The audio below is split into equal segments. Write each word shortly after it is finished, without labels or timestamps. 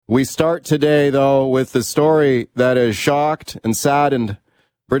We start today, though, with the story that has shocked and saddened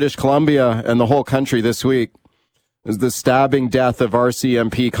British Columbia and the whole country this week. Is the stabbing death of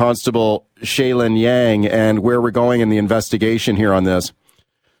RCMP Constable Shaylin Yang, and where we're going in the investigation here on this.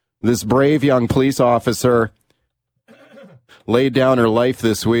 This brave young police officer laid down her life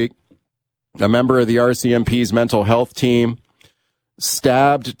this week. A member of the RCMP's mental health team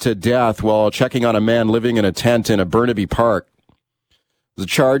stabbed to death while checking on a man living in a tent in a Burnaby Park. The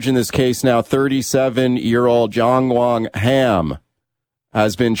charge in this case now, 37-year-old Jong Wong Ham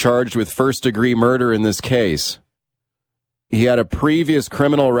has been charged with first-degree murder in this case. He had a previous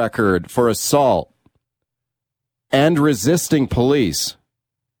criminal record for assault and resisting police.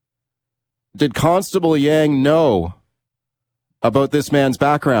 Did Constable Yang know about this man's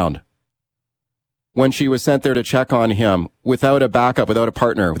background when she was sent there to check on him without a backup, without a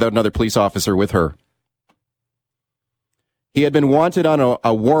partner, without another police officer with her? He had been wanted on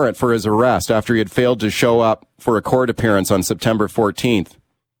a warrant for his arrest after he had failed to show up for a court appearance on September 14th.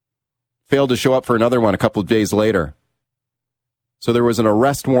 Failed to show up for another one a couple of days later. So there was an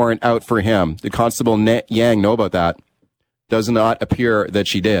arrest warrant out for him. Did Constable Yang know about that? Does not appear that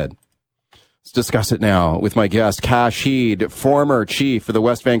she did. Let's discuss it now with my guest, Kash Heed, former chief of the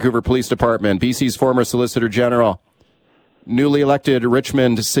West Vancouver Police Department, BC's former Solicitor General, newly elected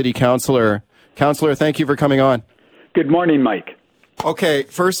Richmond City Councillor. Councillor, thank you for coming on. Good morning, Mike. Okay,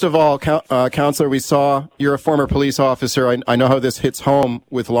 first of all, Councillor, we saw you're a former police officer. I know how this hits home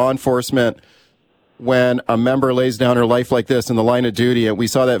with law enforcement when a member lays down her life like this in the line of duty. And we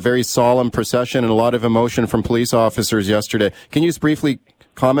saw that very solemn procession and a lot of emotion from police officers yesterday. Can you just briefly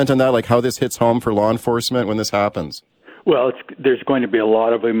comment on that, like how this hits home for law enforcement when this happens? Well, there's going to be a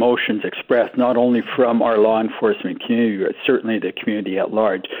lot of emotions expressed, not only from our law enforcement community, but certainly the community at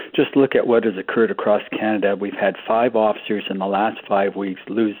large. Just look at what has occurred across Canada. We've had 5 officers in the last 5 weeks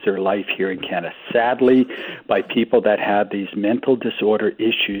lose their life here in Canada, sadly, by people that have these mental disorder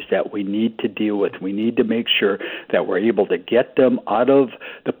issues that we need to deal with. We need to make sure that we're able to get them out of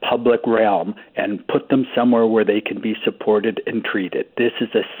the public realm and put them somewhere where they can be supported and treated. This is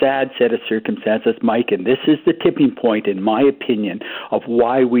a sad set of circumstances, Mike, and this is the tipping point, in my opinion, of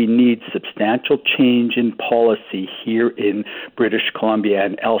why we need substantial change in policy here in British Columbia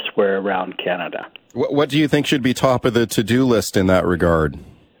and elsewhere around Canada. What do you think should be top of the to-do list in that regard?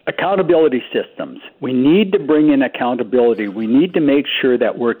 Accountability systems. We need to bring in accountability. We need to make sure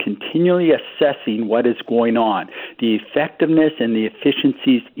that we're continually assessing what is going on, the effectiveness and the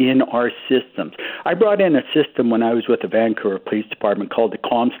efficiencies in our systems. I brought in a system when I was with the Vancouver Police Department called the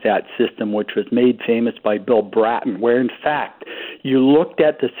ComStat system, which was made famous by Bill Bratton, where in fact you looked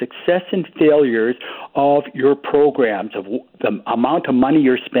at the success and failures of your programs, of the amount of money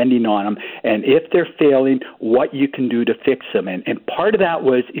you're spending on them, and if they're failing, what you can do to fix them. And part of that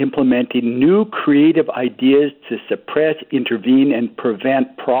was implementing new creative ideas to suppress, intervene, and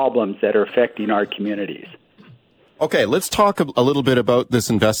prevent problems that are affecting our communities. Okay, let's talk a little bit about this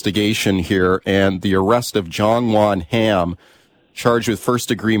investigation here and the arrest of Jong Won Ham, charged with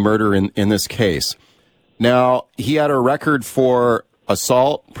first-degree murder in this case. Now, he had a record for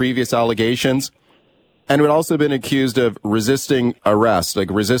assault, previous allegations, and had also been accused of resisting arrest,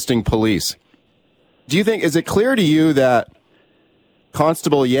 like resisting police. Do you think, is it clear to you that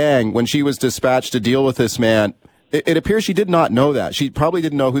Constable Yang, when she was dispatched to deal with this man, it appears she did not know that. She probably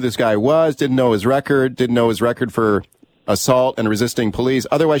didn't know who this guy was, didn't know his record for assault and resisting police.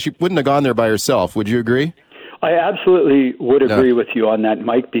 Otherwise, she wouldn't have gone there by herself. Would you agree? I absolutely would agree with you on that,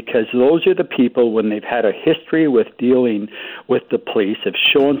 Mike, because those are the people, when they've had a history with dealing with the police, have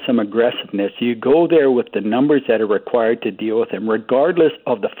shown some aggressiveness. You go there with the numbers that are required to deal with them, regardless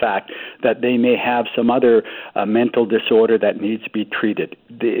of the fact that they may have some other mental disorder that needs to be treated.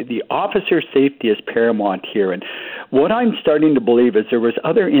 The officer's safety is paramount here, and what I'm starting to believe is there was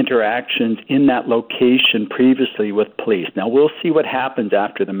other interactions in that location previously with police. Now, we'll see what happens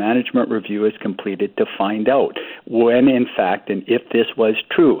after the management review is completed to find out when, in fact, and if this was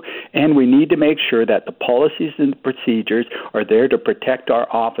true. And we need to make sure that the policies and the procedures are there to protect our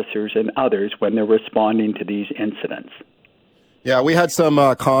officers and others when they're responding to these incidents. Yeah, we had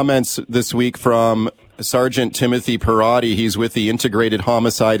some comments this week from Sergeant Timothy Perotti. He's with the Integrated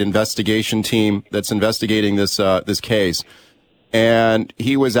Homicide Investigation Team that's investigating this case. And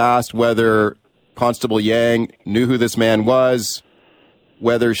he was asked whether Constable Yang knew who this man was,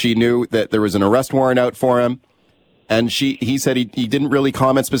 whether she knew that there was an arrest warrant out for him. And he said he didn't really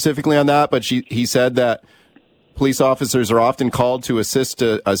comment specifically on that, but he said that police officers are often called to assist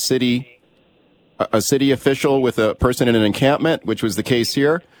a city official with a person in an encampment, which was the case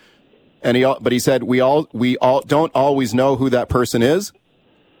here. But he said we all don't always know who that person is,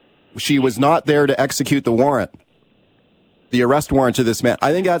 she was not there to execute the warrant, the arrest warrant to this man.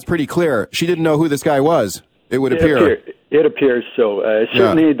 I think that's pretty clear. She didn't know who this guy was, it would appear. It appears so.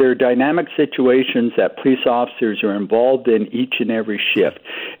 Certainly, there are dynamic situations that police officers are involved in each and every shift,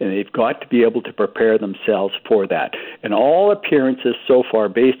 and they've got to be able to prepare themselves for that. And all appearances so far,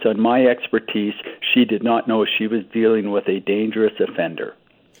 based on my expertise, she did not know she was dealing with a dangerous offender.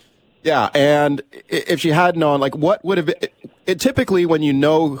 Yeah, and if she had known, like, what would have been... Typically, when you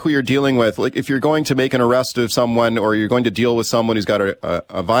know who you're dealing with, like if you're going to make an arrest of someone or you're going to deal with someone who's got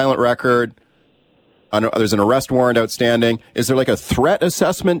a violent record, there's an arrest warrant outstanding, is there like a threat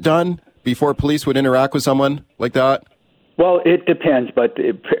assessment done before police would interact with someone like that? Well, it depends, but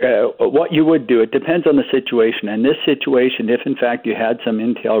what you would do, it depends on the situation. In this situation, if in fact you had some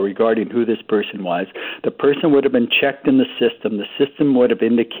intel regarding who this person was, the person would have been checked in the system would have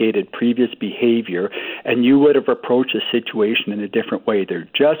indicated previous behavior, and you would have approached the situation in a different way. There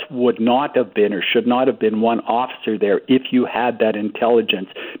just would not have been or should not have been one officer there if you had that intelligence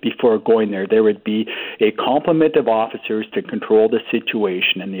before going there. There would be a complement of officers to control the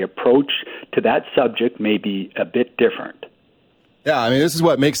situation, and the approach to that subject may be a bit different. Yeah, I mean, this is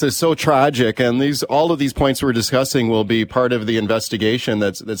what makes this so tragic, and all of these points we're discussing will be part of the investigation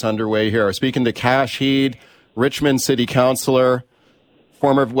that's underway here. Speaking to Cash Heed, Richmond City Councillor,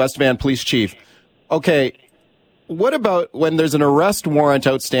 former West Van Police Chief. Okay, what about when there's an arrest warrant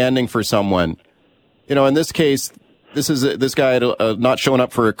outstanding for someone? You know, in this case, this guy had not shown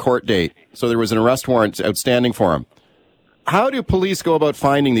up for a court date, so there was an arrest warrant outstanding for him. How do police go about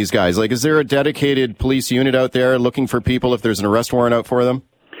finding these guys? Like, is there a dedicated police unit out there looking for people if there's an arrest warrant out for them?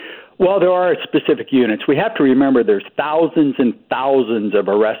 Well, there are specific units. We have to remember there's thousands and thousands of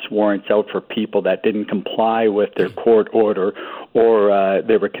arrest warrants out for people that didn't comply with their court order or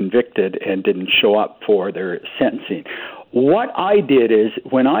they were convicted and didn't show up for their sentencing. What I did is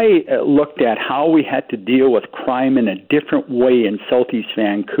when I looked at how we had to deal with crime in a different way in Southeast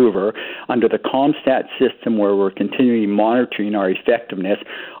Vancouver under the ComStat system where we're continually monitoring our effectiveness,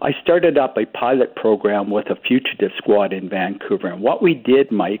 I started up a pilot program with a fugitive squad in Vancouver. And what we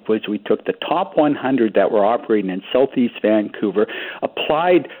did, Mike, was we took the top 100 that were operating in Southeast Vancouver,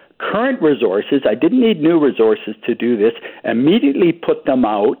 applied current resources. I didn't need new resources to do this. Immediately put them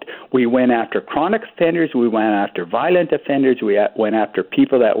out. We went after chronic offenders. We went after violent offenders. We went after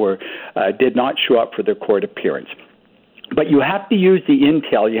people that did not show up for their court appearance. But you have to use the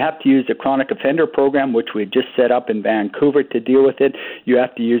intel. You have to use the chronic offender program, which we just set up in Vancouver to deal with it. You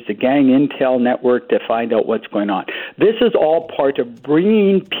have to use the gang intel network to find out what's going on. This is all part of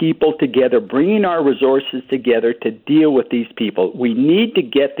bringing people together, bringing our resources together to deal with these people. We need to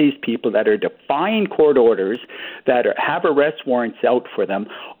get these people that are defying court orders, that have arrest warrants out for them,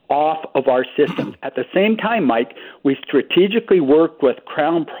 off of our systems. At the same time, Mike, we strategically work with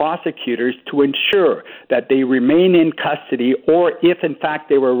Crown prosecutors to ensure that they remain in custody, or if in fact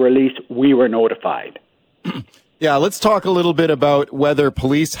they were released, we were notified. Yeah, let's talk a little bit about whether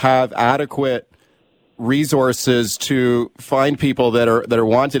police have adequate resources to find people that are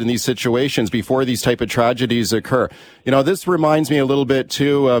wanted in these situations before these type of tragedies occur. You know, this reminds me a little bit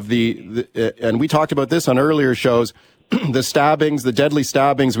too of and we talked about this on earlier shows, the deadly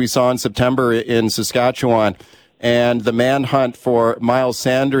stabbings we saw in September in Saskatchewan, and the manhunt for Miles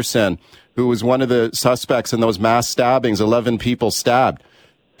Sanderson, who was one of the suspects in those mass stabbings, 11 people stabbed.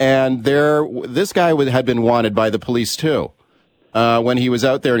 And this guy had been wanted by the police too, when he was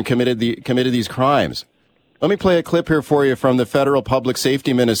out there and committed these crimes. Let me play a clip here for you from the federal public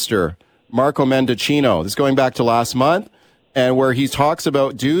safety minister, Marco Mendicino. This is going back to last month, and where he talks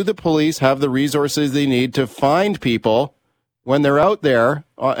about, do the police have the resources they need to find people when they're out there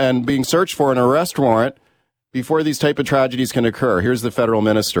and being searched for an arrest warrant before these type of tragedies can occur? Here's the federal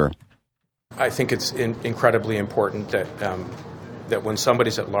minister. I think it's incredibly important that when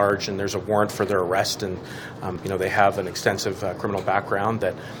somebody's at large and there's a warrant for their arrest and they have an extensive criminal background,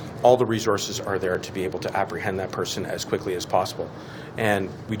 that all the resources are there to be able to apprehend that person as quickly as possible. And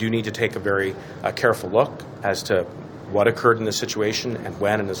we do need to take a very careful look as to what occurred in this situation and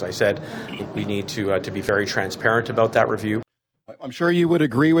when. And as I said, we need to be very transparent about that review. I'm sure you would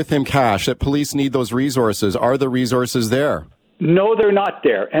agree with him, Cash, that police need those resources. Are the resources there? No, they're not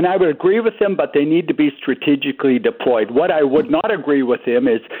there. And I would agree with him, but they need to be strategically deployed. What I would not agree with him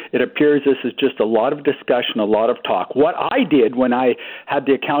is it appears this is just a lot of discussion, a lot of talk. What I did when I had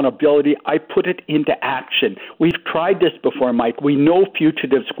the accountability, I put it into action. We've tried this before, Mike. We know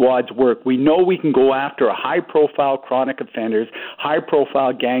fugitive squads work. We know we can go after a high-profile chronic offenders,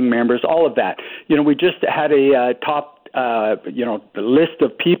 high-profile gang members, all of that. You know, we just had a top the list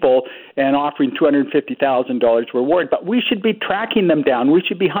of people and offering $250,000 reward. But we should be tracking them down. We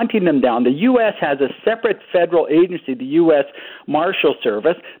should be hunting them down. The U.S. has a separate federal agency, the U.S. Marshal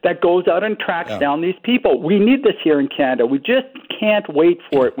Service, that goes out and tracks down these people. We need this here in Canada. We just can't wait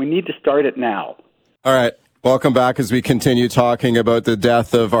for it. We need to start it now. All right. Welcome back as we continue talking about the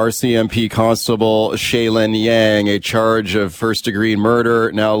death of RCMP Constable Shaylin Yang, a charge of first-degree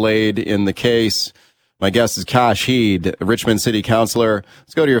murder now laid in the case. My guest is Cash Heed, Richmond City Councillor.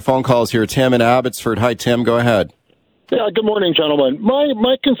 Let's go to your phone calls here. Tim in Abbotsford. Hi, Tim. Go ahead. Yeah, good morning, gentlemen.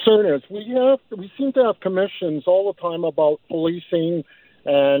 My concern is we seem to have commissions all the time about policing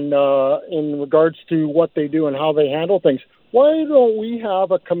and in regards to what they do and how they handle things. Why don't we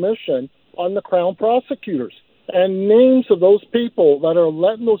have a commission on the Crown prosecutors and names of those people that are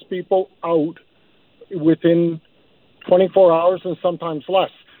letting those people out within 24 hours and sometimes less?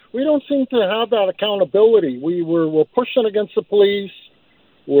 We don't seem to have that accountability. We're pushing against the police.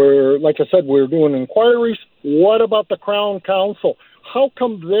 Like I said, we're doing inquiries. What about the Crown Council? How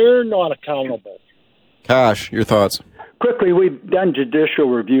come they're not accountable? Cash, your thoughts? Quickly, we've done judicial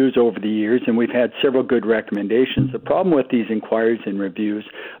reviews over the years, and we've had several good recommendations. The problem with these inquiries and reviews,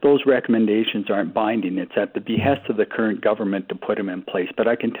 those recommendations aren't binding. It's at the behest of the current government to put them in place. But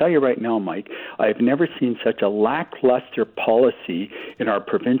I can tell you right now, Mike, I've never seen such a lackluster policy in our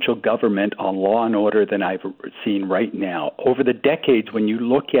provincial government on law and order than I've seen right now. Over the decades, when you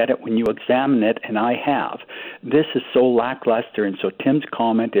look at it, when you examine it, and I have, this is so lackluster. And so Tim's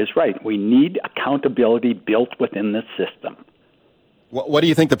comment is right. We need accountability built within the system. What do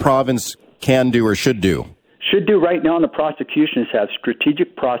you think the province can do or should do? Should do right now in the prosecution is have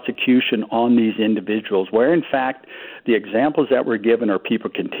strategic prosecution on these individuals, where in fact the examples that were given are people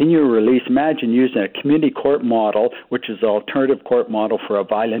continue to release. Imagine using a community court model, which is the alternative court model for a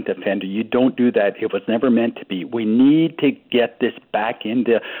violent offender. You don't do that. It was never meant to be. We need to get this back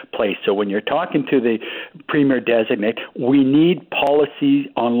into place. So when you're talking to the Premier Designate, we need policies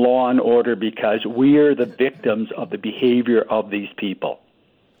on law and order because we are the victims of the behavior of these people.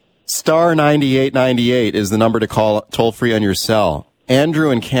 Star 9898 is the number to call toll-free on your cell.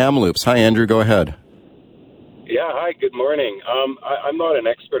 Andrew in Kamloops. Hi, Andrew. Go ahead. Yeah, hi, good morning. I'm not an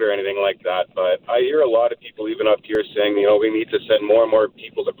expert or anything like that, but I hear a lot of people even up here saying, we need to send more and more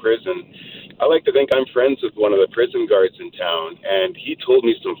people to prison. I like to think I'm friends with one of the prison guards in town, and he told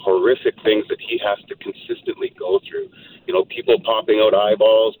me some horrific things that he has to consistently go through. People popping out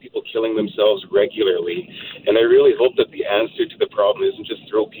eyeballs, people killing themselves regularly. And I really hope that the answer to the problem isn't just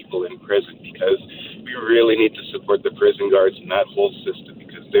throw people in prison, because we really need to support the prison guards and that whole system,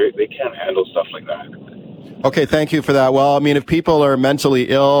 because they can't handle stuff like that. Okay, thank you for that. Well, I mean, if people are mentally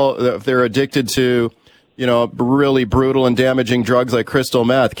ill, if they're addicted to, really brutal and damaging drugs like crystal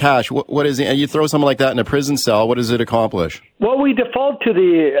meth, Cash, what is it? And you throw something like that in a prison cell, what does it accomplish? Well, we default to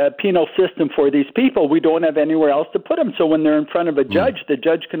the penal system for these people. We don't have anywhere else to put them. So when they're in front of a judge, the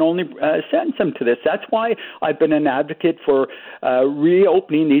judge can only sentence them to this. That's why I've been an advocate for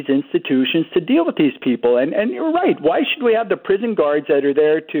reopening these institutions to deal with these people. And you're right. Why should we have the prison guards that are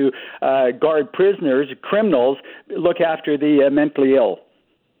there to guard prisoners, criminals, look after the mentally ill?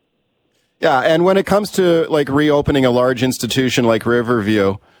 Yeah, and when it comes to reopening a large institution like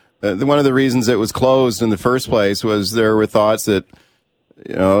Riverview, one of the reasons it was closed in the first place was there were thoughts that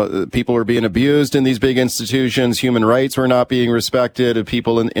people were being abused in these big institutions, human rights were not being respected of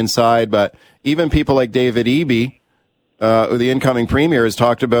people inside. But even people like David Eby, the incoming premier, has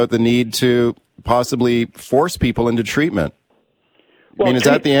talked about the need to possibly force people into treatment. Well, is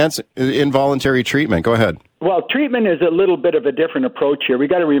that the answer? Involuntary treatment. Go ahead. Well, treatment is a little bit of a different approach here. We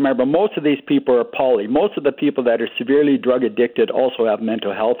got to remember most of these people are poly. Most of the people that are severely drug addicted also have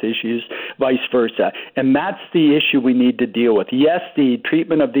mental health issues, vice versa. And that's the issue we need to deal with. Yes, the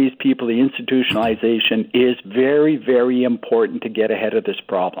treatment of these people, the institutionalization, is very, very important to get ahead of this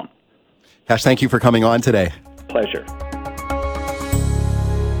problem. Cash, thank you for coming on today. Pleasure.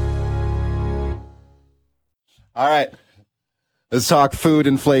 All right. Let's talk food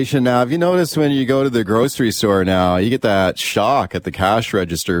inflation now. Have you noticed when you go to the grocery store now, you get that shock at the cash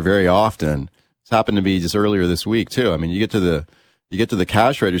register very often. It's happened to me just earlier this week too. I mean, you get to the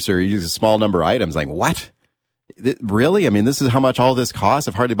cash register, you use a small number of items, like, what? Really? I mean, this is how much all this costs?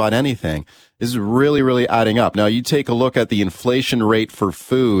 I've hardly bought anything. This is really, really adding up. Now, you take a look at the inflation rate for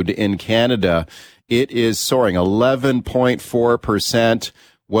food in Canada. It is soaring. 11.4%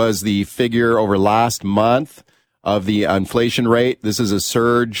 was the figure over last month of the inflation rate. This is a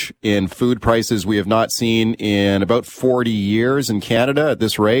surge in food prices we have not seen in about 40 years in Canada at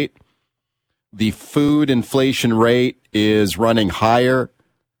this rate. The food inflation rate is running higher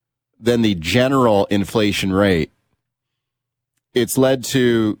than the general inflation rate. it's led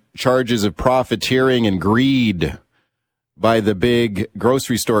to charges of profiteering and greed by the big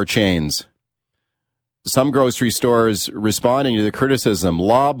grocery store chains. Some grocery stores responding to the criticism.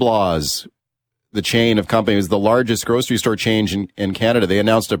 Loblaws, the chain of companies, the largest grocery store chain in Canada, they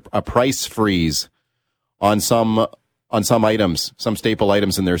announced a price freeze on some items, some staple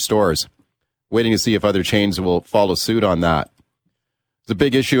items in their stores, waiting to see if other chains will follow suit on that. It's a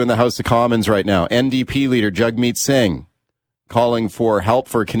big issue in the House of Commons right now. NDP leader Jagmeet Singh calling for help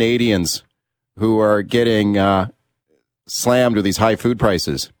for Canadians who are getting slammed with these high food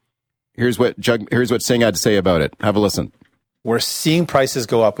prices. Here's what Singh had to say about it. Have a listen. We're seeing prices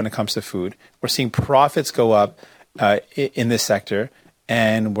go up when it comes to food. We're seeing profits go up in this sector,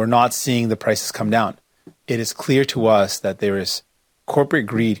 and we're not seeing the prices come down. It is clear to us that there is corporate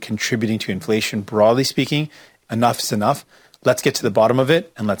greed contributing to inflation. Broadly speaking, enough is enough. Let's get to the bottom of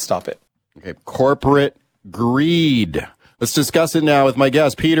it, and let's stop it. Okay, corporate greed. Let's discuss it now with my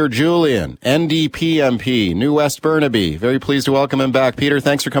guest, Peter Julian, NDP MP, New West Burnaby. Very pleased to welcome him back. Peter,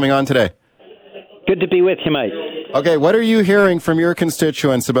 thanks for coming on today. Good to be with you, mate. Okay, what are you hearing from your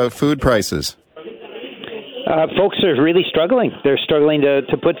constituents about food prices? Folks are really struggling. They're struggling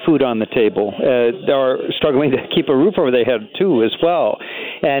to put food on the table. They're struggling to keep a roof over their head, too, as well.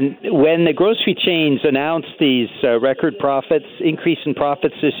 And when the grocery chains announced these record profits, increase in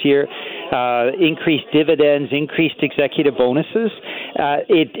profits this year, increased dividends, increased executive bonuses,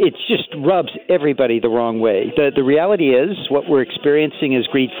 it just rubs everybody the wrong way. The reality is what we're experiencing is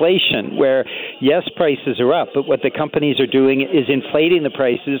greedflation, where, yes, prices are up, but what the companies are doing is inflating the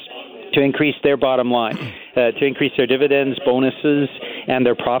prices to increase their bottom line, to increase their dividends, bonuses, and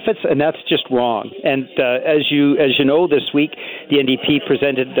their profits, and that's just wrong. And as you know, this week the NDP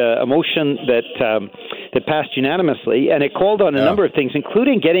presented a motion that passed unanimously, and it called on a number of things,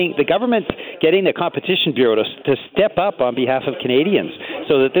 including getting the Competition Bureau to step up on behalf of Canadians,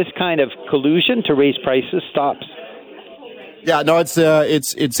 so that this kind of collusion to raise prices stops. Yeah, no,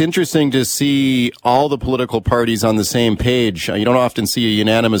 it's interesting to see all the political parties on the same page. You don't often see a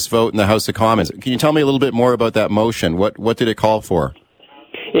unanimous vote in the House of Commons. Can you tell me a little bit more about that motion? What did it call for?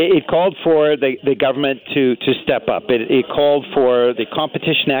 It called for the government to step up. It called for the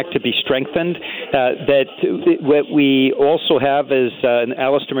Competition Act to be strengthened. What we also have is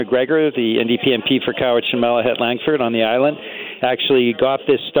Alistair McGregor, the NDP MP for Cowichan and Malahat Langford on the island, actually got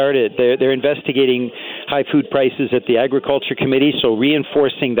this started. They're investigating high food prices at the Agriculture Committee, so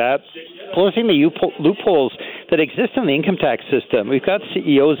reinforcing that, closing the loopholes that exist in the income tax system. We've got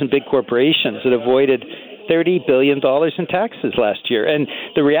CEOs and big corporations that avoided $30 billion in taxes last year. And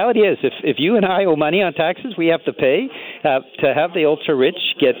the reality is, if you and I owe money on taxes, we have to pay. To have the ultra-rich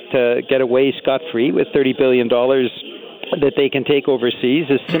get away scot-free with $30 billion that they can take overseas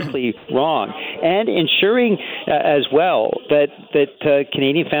is simply wrong. And ensuring as well that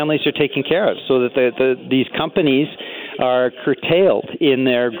Canadian families are taken care of, so that these companies are curtailed in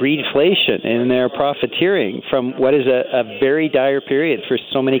their greedflation, in their profiteering from what is a very dire period for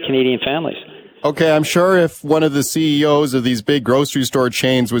so many Canadian families. Okay, I'm sure if one of the CEOs of these big grocery store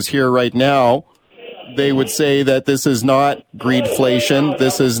chains was here right now, they would say that this is not greedflation.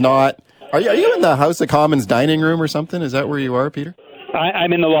 This is not... Are you in the House of Commons dining room or something? Is that where you are, Peter?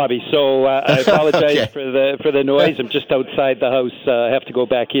 I'm in the lobby, so I apologize okay. for the noise. I'm just outside the house. I have to go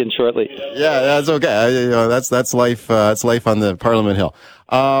back in shortly. Yeah, that's okay. That's life. That's life on the Parliament Hill.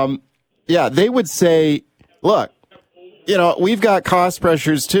 Yeah, they would say, look, we've got cost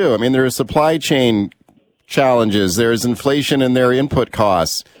pressures too. I mean, there are supply chain challenges. There's inflation in their input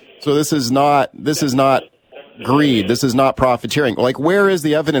costs. So this is not greed. This is not profiteering. Like, where is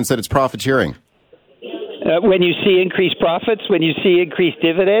the evidence that it's profiteering? When you see increased profits, when you see increased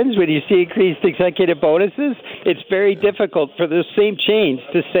dividends, when you see increased executive bonuses, it's very difficult for those same chains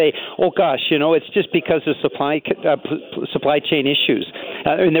to say, oh gosh, it's just because of supply chain issues.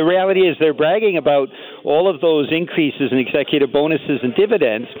 And the reality is they're bragging about all of those increases in executive bonuses and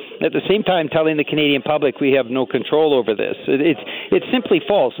dividends, at the same time telling the Canadian public we have no control over this. It's simply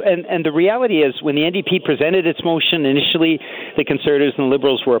false. And the reality is, when the NDP presented its motion, initially the Conservatives and the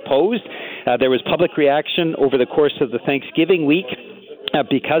Liberals were opposed. There was public reaction over the course of the Thanksgiving week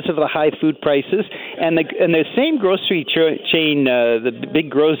because of the high food prices, and the same grocery chain, the big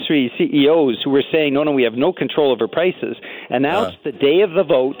grocery CEOs who were saying, no, we have no control over prices, announced the day of the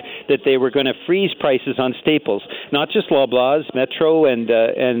vote that they were going to freeze prices on staples, not just Loblaws, Metro,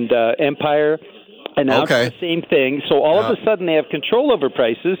 and Empire. Announced the same thing. So all of a sudden they have control over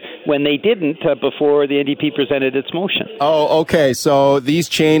prices when they didn't before the NDP presented its motion. Oh, okay. So these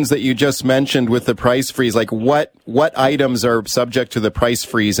chains that you just mentioned with the price freeze, like what items are subject to the price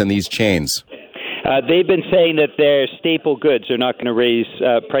freeze in these chains? they've been saying that their staple goods are not going to raise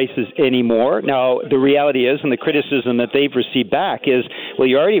prices anymore. Now, the reality is, and the criticism that they've received back is, well,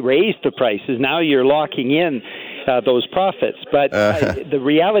 you already raised the prices. Now you're locking in those profits. But the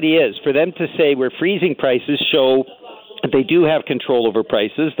reality is, for them to say we're freezing prices show they do have control over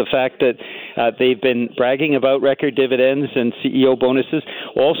prices. The fact that they've been bragging about record dividends and CEO bonuses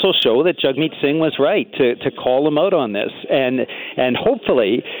also show that Jagmeet Singh was right to call them out on this. And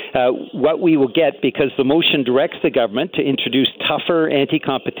hopefully what we will get, because the motion directs the government to introduce tougher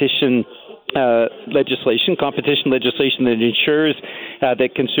anti-competition competition legislation that ensures that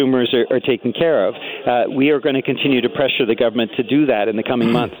consumers are taken care of. We are going to continue to pressure the government to do that in the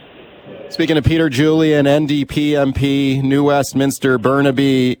coming months. Speaking of Peter Julian, NDP MP, New Westminster,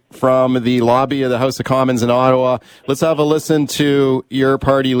 Burnaby, from the lobby of the House of Commons in Ottawa, let's have a listen to your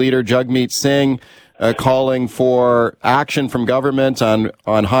party leader, Jagmeet Singh, calling for action from government on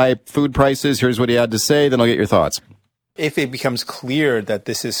high food prices. Here's what he had to say, then I'll get your thoughts. If it becomes clear that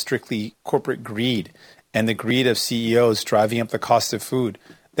this is strictly corporate greed and the greed of CEOs driving up the cost of food,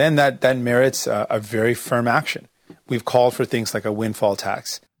 then that merits a very firm action. We've called for things like a windfall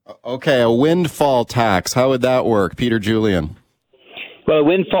tax. Okay, a windfall tax. How would that work, Peter Julian? Well, a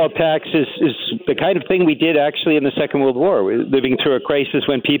windfall tax is the kind of thing we did actually in the Second World War. We were living through a crisis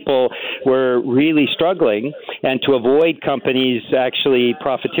when people were really struggling, and to avoid companies actually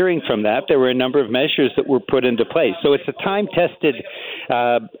profiteering from that, there were a number of measures that were put into place. So it's a time-tested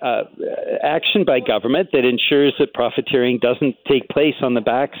action by government that ensures that profiteering doesn't take place on the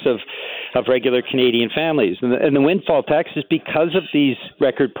backs of regular Canadian families. And the windfall tax is because of these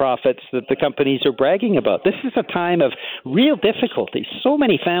record profits that the companies are bragging about. This is a time of real difficulty. So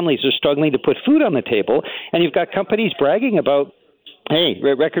many families are struggling to put food on the table, and you've got companies bragging about, hey,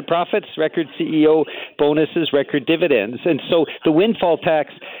 record profits, record CEO bonuses, record dividends. And so the windfall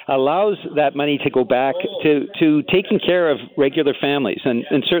tax allows that money to go back to taking care of regular families. And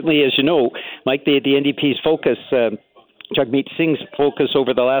certainly, as you know, Mike, the NDP's focus, Jagmeet Singh's focus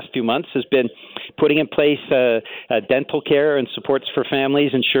over the last few months has been putting in place dental care and supports for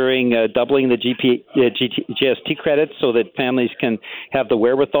families, ensuring doubling the GST credits so that families can have the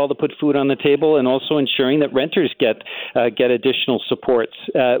wherewithal to put food on the table, and also ensuring that renters get additional supports.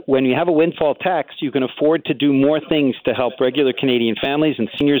 When you have a windfall tax, you can afford to do more things to help regular Canadian families and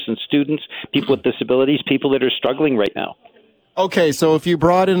seniors and students, people with disabilities, people that are struggling right now. Okay, so if you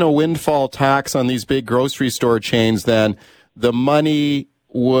brought in a windfall tax on these big grocery store chains, then the money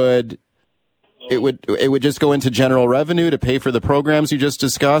would just go into general revenue to pay for the programs you just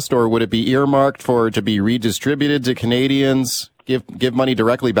discussed, or would it be earmarked to be redistributed to Canadians, give money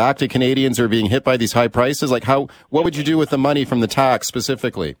directly back to Canadians who are being hit by these high prices? Like what would you do with the money from the tax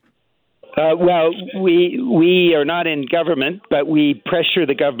specifically? Well, we are not in government, but we pressure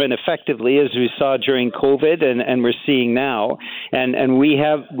the government effectively, as we saw during COVID, and we're seeing now. And we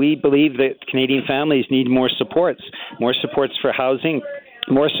believe that Canadian families need more supports for housing,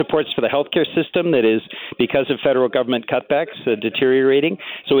 more supports for the healthcare system that is, because of federal government cutbacks, deteriorating.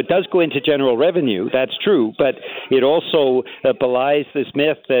 So it does go into general revenue, that's true, but it also belies this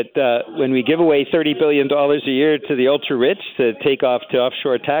myth that when we give away $30 billion a year to the ultra-rich to take off to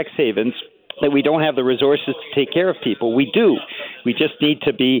offshore tax havens, that we don't have the resources to take care of people. We do. We just need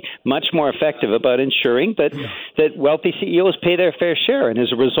to be much more effective about ensuring that wealthy CEOs pay their fair share. And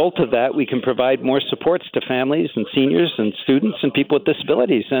as a result of that, we can provide more supports to families and seniors and students and people with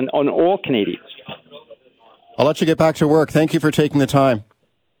disabilities and on all Canadians. I'll let you get back to work. Thank you for taking the time.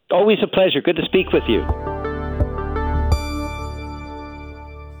 Always a pleasure. Good to speak with you.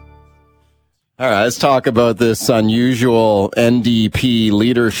 All right, let's talk about this unusual NDP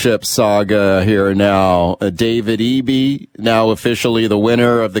leadership saga here now. David Eby, now officially the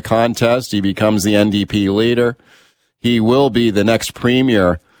winner of the contest. He becomes the NDP leader. He will be the next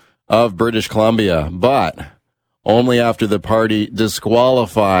premier of British Columbia, but only after the party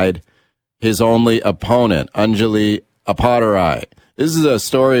disqualified his only opponent, Anjali Appadurai. This is a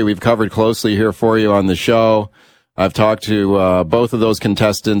story we've covered closely here for you on the show. I've talked to both of those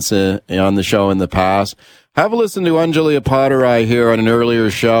contestants on the show in the past. Have a listen to Anjali Appadurai here on an earlier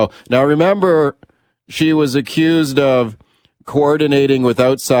show. Now, remember, she was accused of coordinating with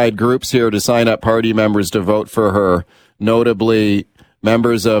outside groups here to sign up party members to vote for her, notably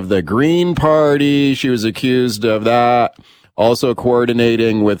members of the Green Party. She was accused of that. Also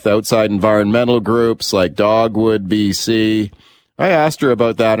coordinating with outside environmental groups like Dogwood BC. I asked her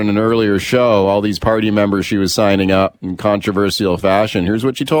about that in an earlier show, all these party members she was signing up in controversial fashion. Here's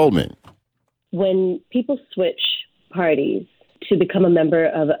what she told me. When people switch parties to become a member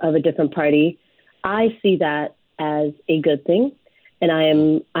of a different party, I see that as a good thing.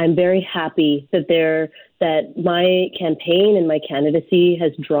 And I'm very happy that my campaign and my candidacy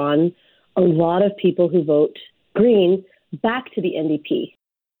has drawn a lot of people who vote Green back to the NDP.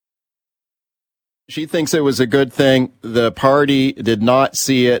 She thinks it was a good thing. The party did not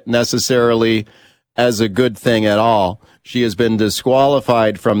see it necessarily as a good thing at all. She has been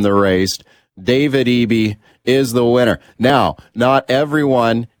disqualified from the race. David Eby is the winner. Now, not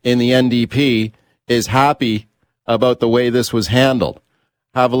everyone in the NDP is happy about the way this was handled.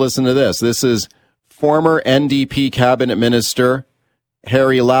 Have a listen to this. This is former NDP cabinet minister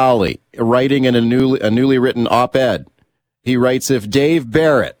Harry Lowley writing in a newly written op-ed. He writes, if Dave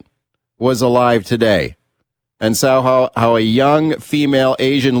Barrett was alive today and saw how a young female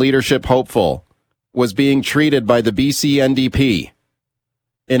Asian leadership hopeful was being treated by the BC NDP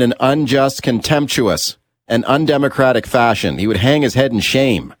in an unjust, contemptuous, and undemocratic fashion, he would hang his head in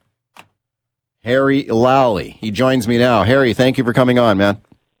shame. Harry Lowley. He joins me now. Harry, thank you for coming on, man.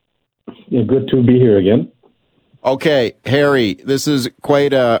 Yeah, good to be here again. Okay, Harry, this is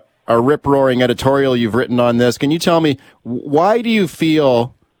quite a rip-roaring editorial you've written on this. Can you tell me, why do you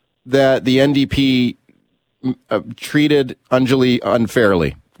feel that the NDP treated Anjali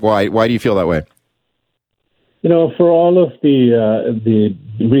unfairly? Why do you feel that way? You know, for all of the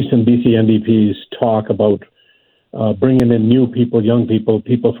recent BC NDP's talk about bringing in new people, young people,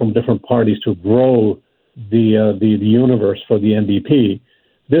 people from different parties to grow the universe for the NDP,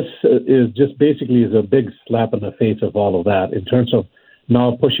 this is just basically is a big slap in the face of all of that in terms of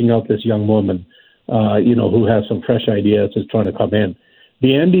now pushing out this young woman, who has some fresh ideas, is trying to come in. The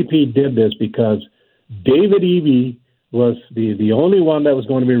NDP did this because David Eby was the only one that was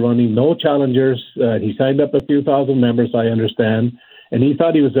going to be running, no challengers. He signed up a few thousand members, I understand, and he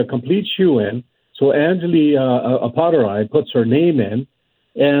thought he was a complete shoo-in. So Anjali Appadurai puts her name in,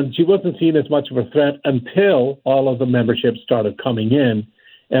 and she wasn't seen as much of a threat until all of the membership started coming in.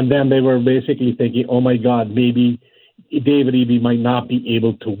 And then they were basically thinking, oh, my God, maybe David Eby might not be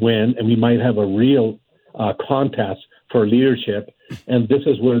able to win, and we might have a real contest for leadership. And this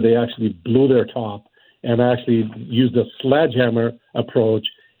is where they actually blew their top and actually used a sledgehammer approach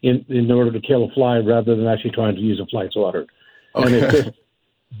in order to kill a fly rather than actually trying to use a fly swatter. Okay. And it's just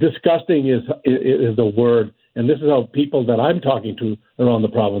disgusting is the word. And this is how people that I'm talking to around the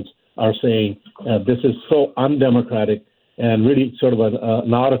province are saying this is so undemocratic and really sort of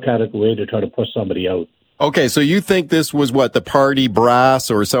an autocratic way to try to push somebody out. Okay, so you think this was what, the party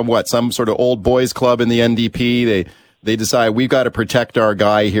brass or some sort of old boys club in the NDP? They decide we've got to protect our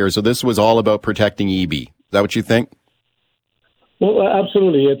guy here. So this was all about protecting Eby. Is that what you think? Well,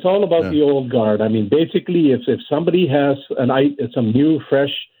 absolutely. It's all about the old guard. I mean, basically, if somebody has some new, fresh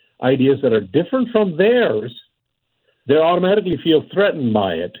ideas that are different from theirs, they automatically feel threatened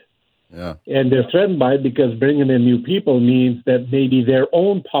by it. Yeah. And they're threatened by it because bringing in new people means that maybe their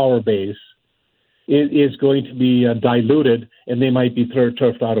own power base is going to be diluted, and they might be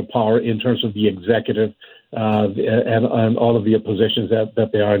turfed out of power in terms of the executive and all of the positions that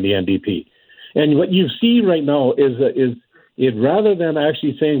they are in the NDP. And what you see right now is it rather than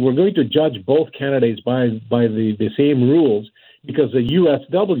actually saying we're going to judge both candidates by the same rules, because the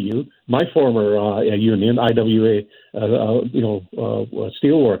USW, my former union, IWA,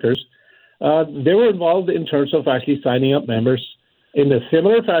 steelworkers, they were involved in terms of actually signing up members in a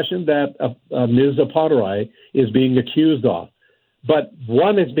similar fashion that Ms. Appadurai is being accused of. But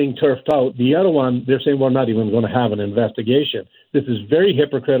one is being turfed out. The other one, they're saying we're not even going to have an investigation. This is very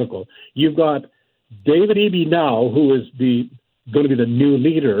hypocritical. You've got David Eby now, who is going to be the new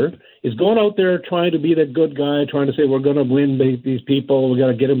leader, is going out there trying to be the good guy, trying to say we're going to win these people. We've got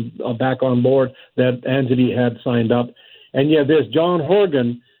to get them back on board that Anjali had signed up. And yet there's John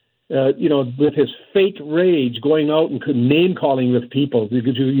Horgan, with his fake rage going out and name-calling with people.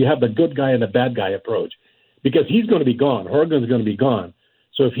 You have the good guy and the bad guy approach. Because he's going to be gone. Horgan's going to be gone.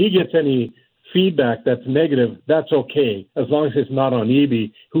 So if he gets any feedback that's negative, that's okay, as long as it's not on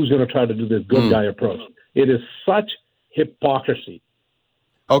Eby, who's going to try to do this good guy approach. It is such hypocrisy.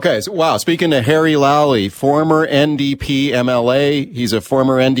 Okay, so, wow. Speaking to Harry Lowley, former NDP MLA, he's a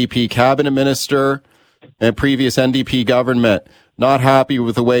former NDP cabinet minister and previous NDP government. Not happy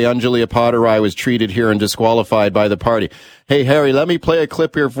with the way Anjali Appadurai was treated here and disqualified by the party. Hey, Harry, let me play a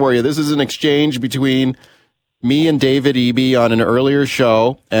clip here for you. This is an exchange between me and David Eby on an earlier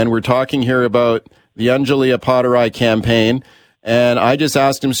show, and we're talking here about the Anjali Appadurai campaign, and I just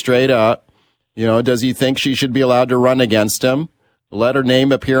asked him straight up, does he think she should be allowed to run against him, let her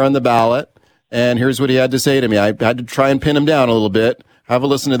name appear on the ballot, and here's what he had to say to me. I had to try and pin him down a little bit. Have a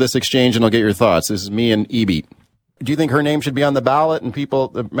listen to this exchange, and I'll get your thoughts. This is me and Eby. Do you think her name should be on the ballot, and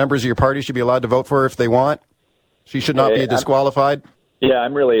the members of your party should be allowed to vote for her if they want? She should not be disqualified? Yeah,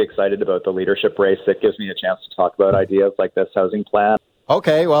 I'm really excited about the leadership race. It gives me a chance to talk about ideas like this housing plan.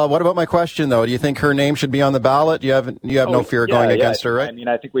 Okay, well, what about my question though? Do you think her name should be on the ballot? You have no fear going against her, right? I mean,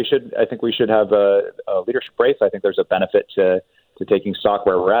 I think we should have a leadership race. I think there's a benefit to taking stock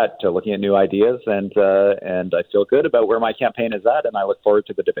where we're at, to looking at new ideas, and I feel good about where my campaign is at, and I look forward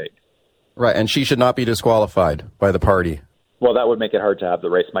to the debate. Right, and she should not be disqualified by the party. Well, that would make it hard to have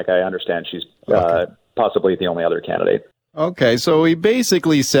the race, Mike. I understand she's possibly the only other candidate. Okay, so he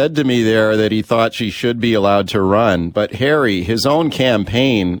basically said to me there that he thought she should be allowed to run, but Harry, his own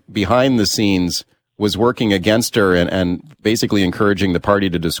campaign behind the scenes was working against her and basically encouraging the party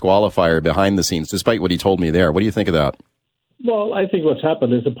to disqualify her behind the scenes, despite what he told me there. What do you think of that? Well, I think what's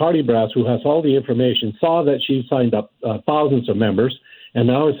happened is the party brass, who has all the information, saw that she signed up thousands of members, and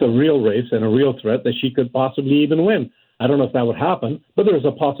now it's a real race and a real threat that she could possibly even win. I don't know if that would happen, but there's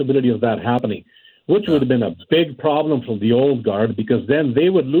a possibility of that happening, which would have been a big problem for the old guard, because then they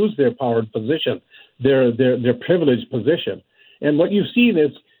would lose their powered position, their privileged position. And what you've seen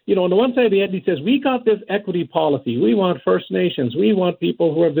is, on the one side, the NDP says, we got this equity policy. We want First Nations. We want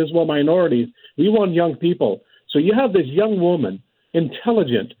people who are visible minorities. We want young people. So you have this young woman,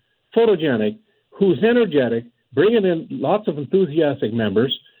 intelligent, photogenic, who's energetic, bringing in lots of enthusiastic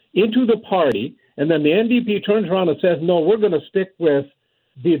members into the party, and then the NDP turns around and says, no, we're going to stick with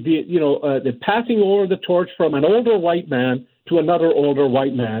the passing over the torch from an older white man to another older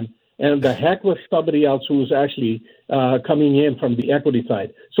white man, and the heck with somebody else who's actually coming in from the equity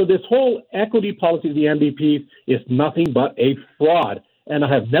side. So this whole equity policy of the NDP is nothing but a fraud, and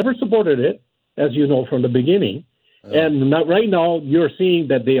I have never supported it, as you know, from the beginning. And right now, you're seeing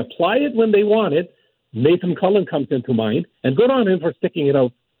that they apply it when they want it. Nathan Cullen comes into mind, and good on him for sticking it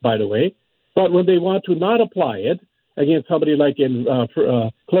out, by the way. But when they want to not apply it against somebody like in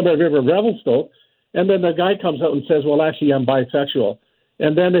Columbia River Revelstoke, and then the guy comes out and says, well, actually, I'm bisexual.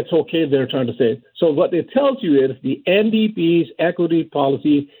 And then it's okay, they're trying to say it. So what it tells you is the NDP's equity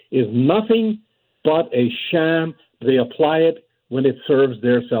policy is nothing but a sham. They apply it when it serves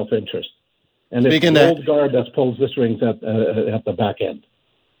their self-interest. And it's the old guard that pulls the strings at the back end.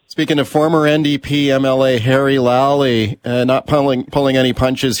 Speaking of former NDP MLA Harry Lally, not pulling any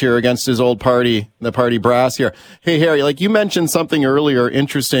punches here against his old party, the party brass here. Hey, Harry, like you mentioned something earlier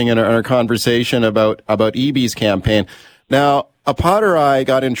interesting in our conversation about EB's campaign. Now, Appadurai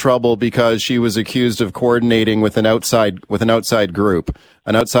got in trouble because she was accused of coordinating with an outside group,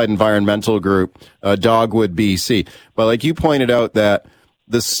 an outside environmental group, Dogwood BC. But like you pointed out that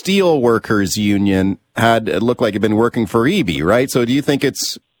the steel workers union it looked like it had been working for EB, right? So do you think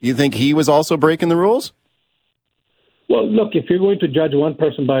he was also breaking the rules? Well, look, if you're going to judge one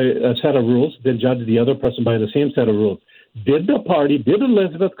person by a set of rules, then judge the other person by the same set of rules. Did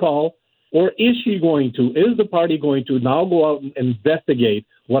Elizabeth call, or is the party going to now go out and investigate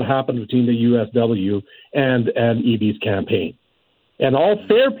what happened between the USW and EB's campaign? And all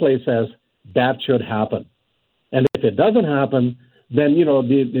fair play says that should happen. And if it doesn't happen, then,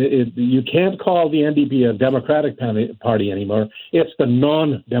 you can't call the NDP a Democratic party anymore. It's the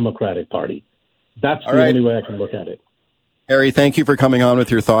non-Democratic party. That's the only way I can look at it. Harry, thank you for coming on with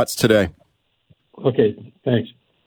your thoughts today. Okay, thanks.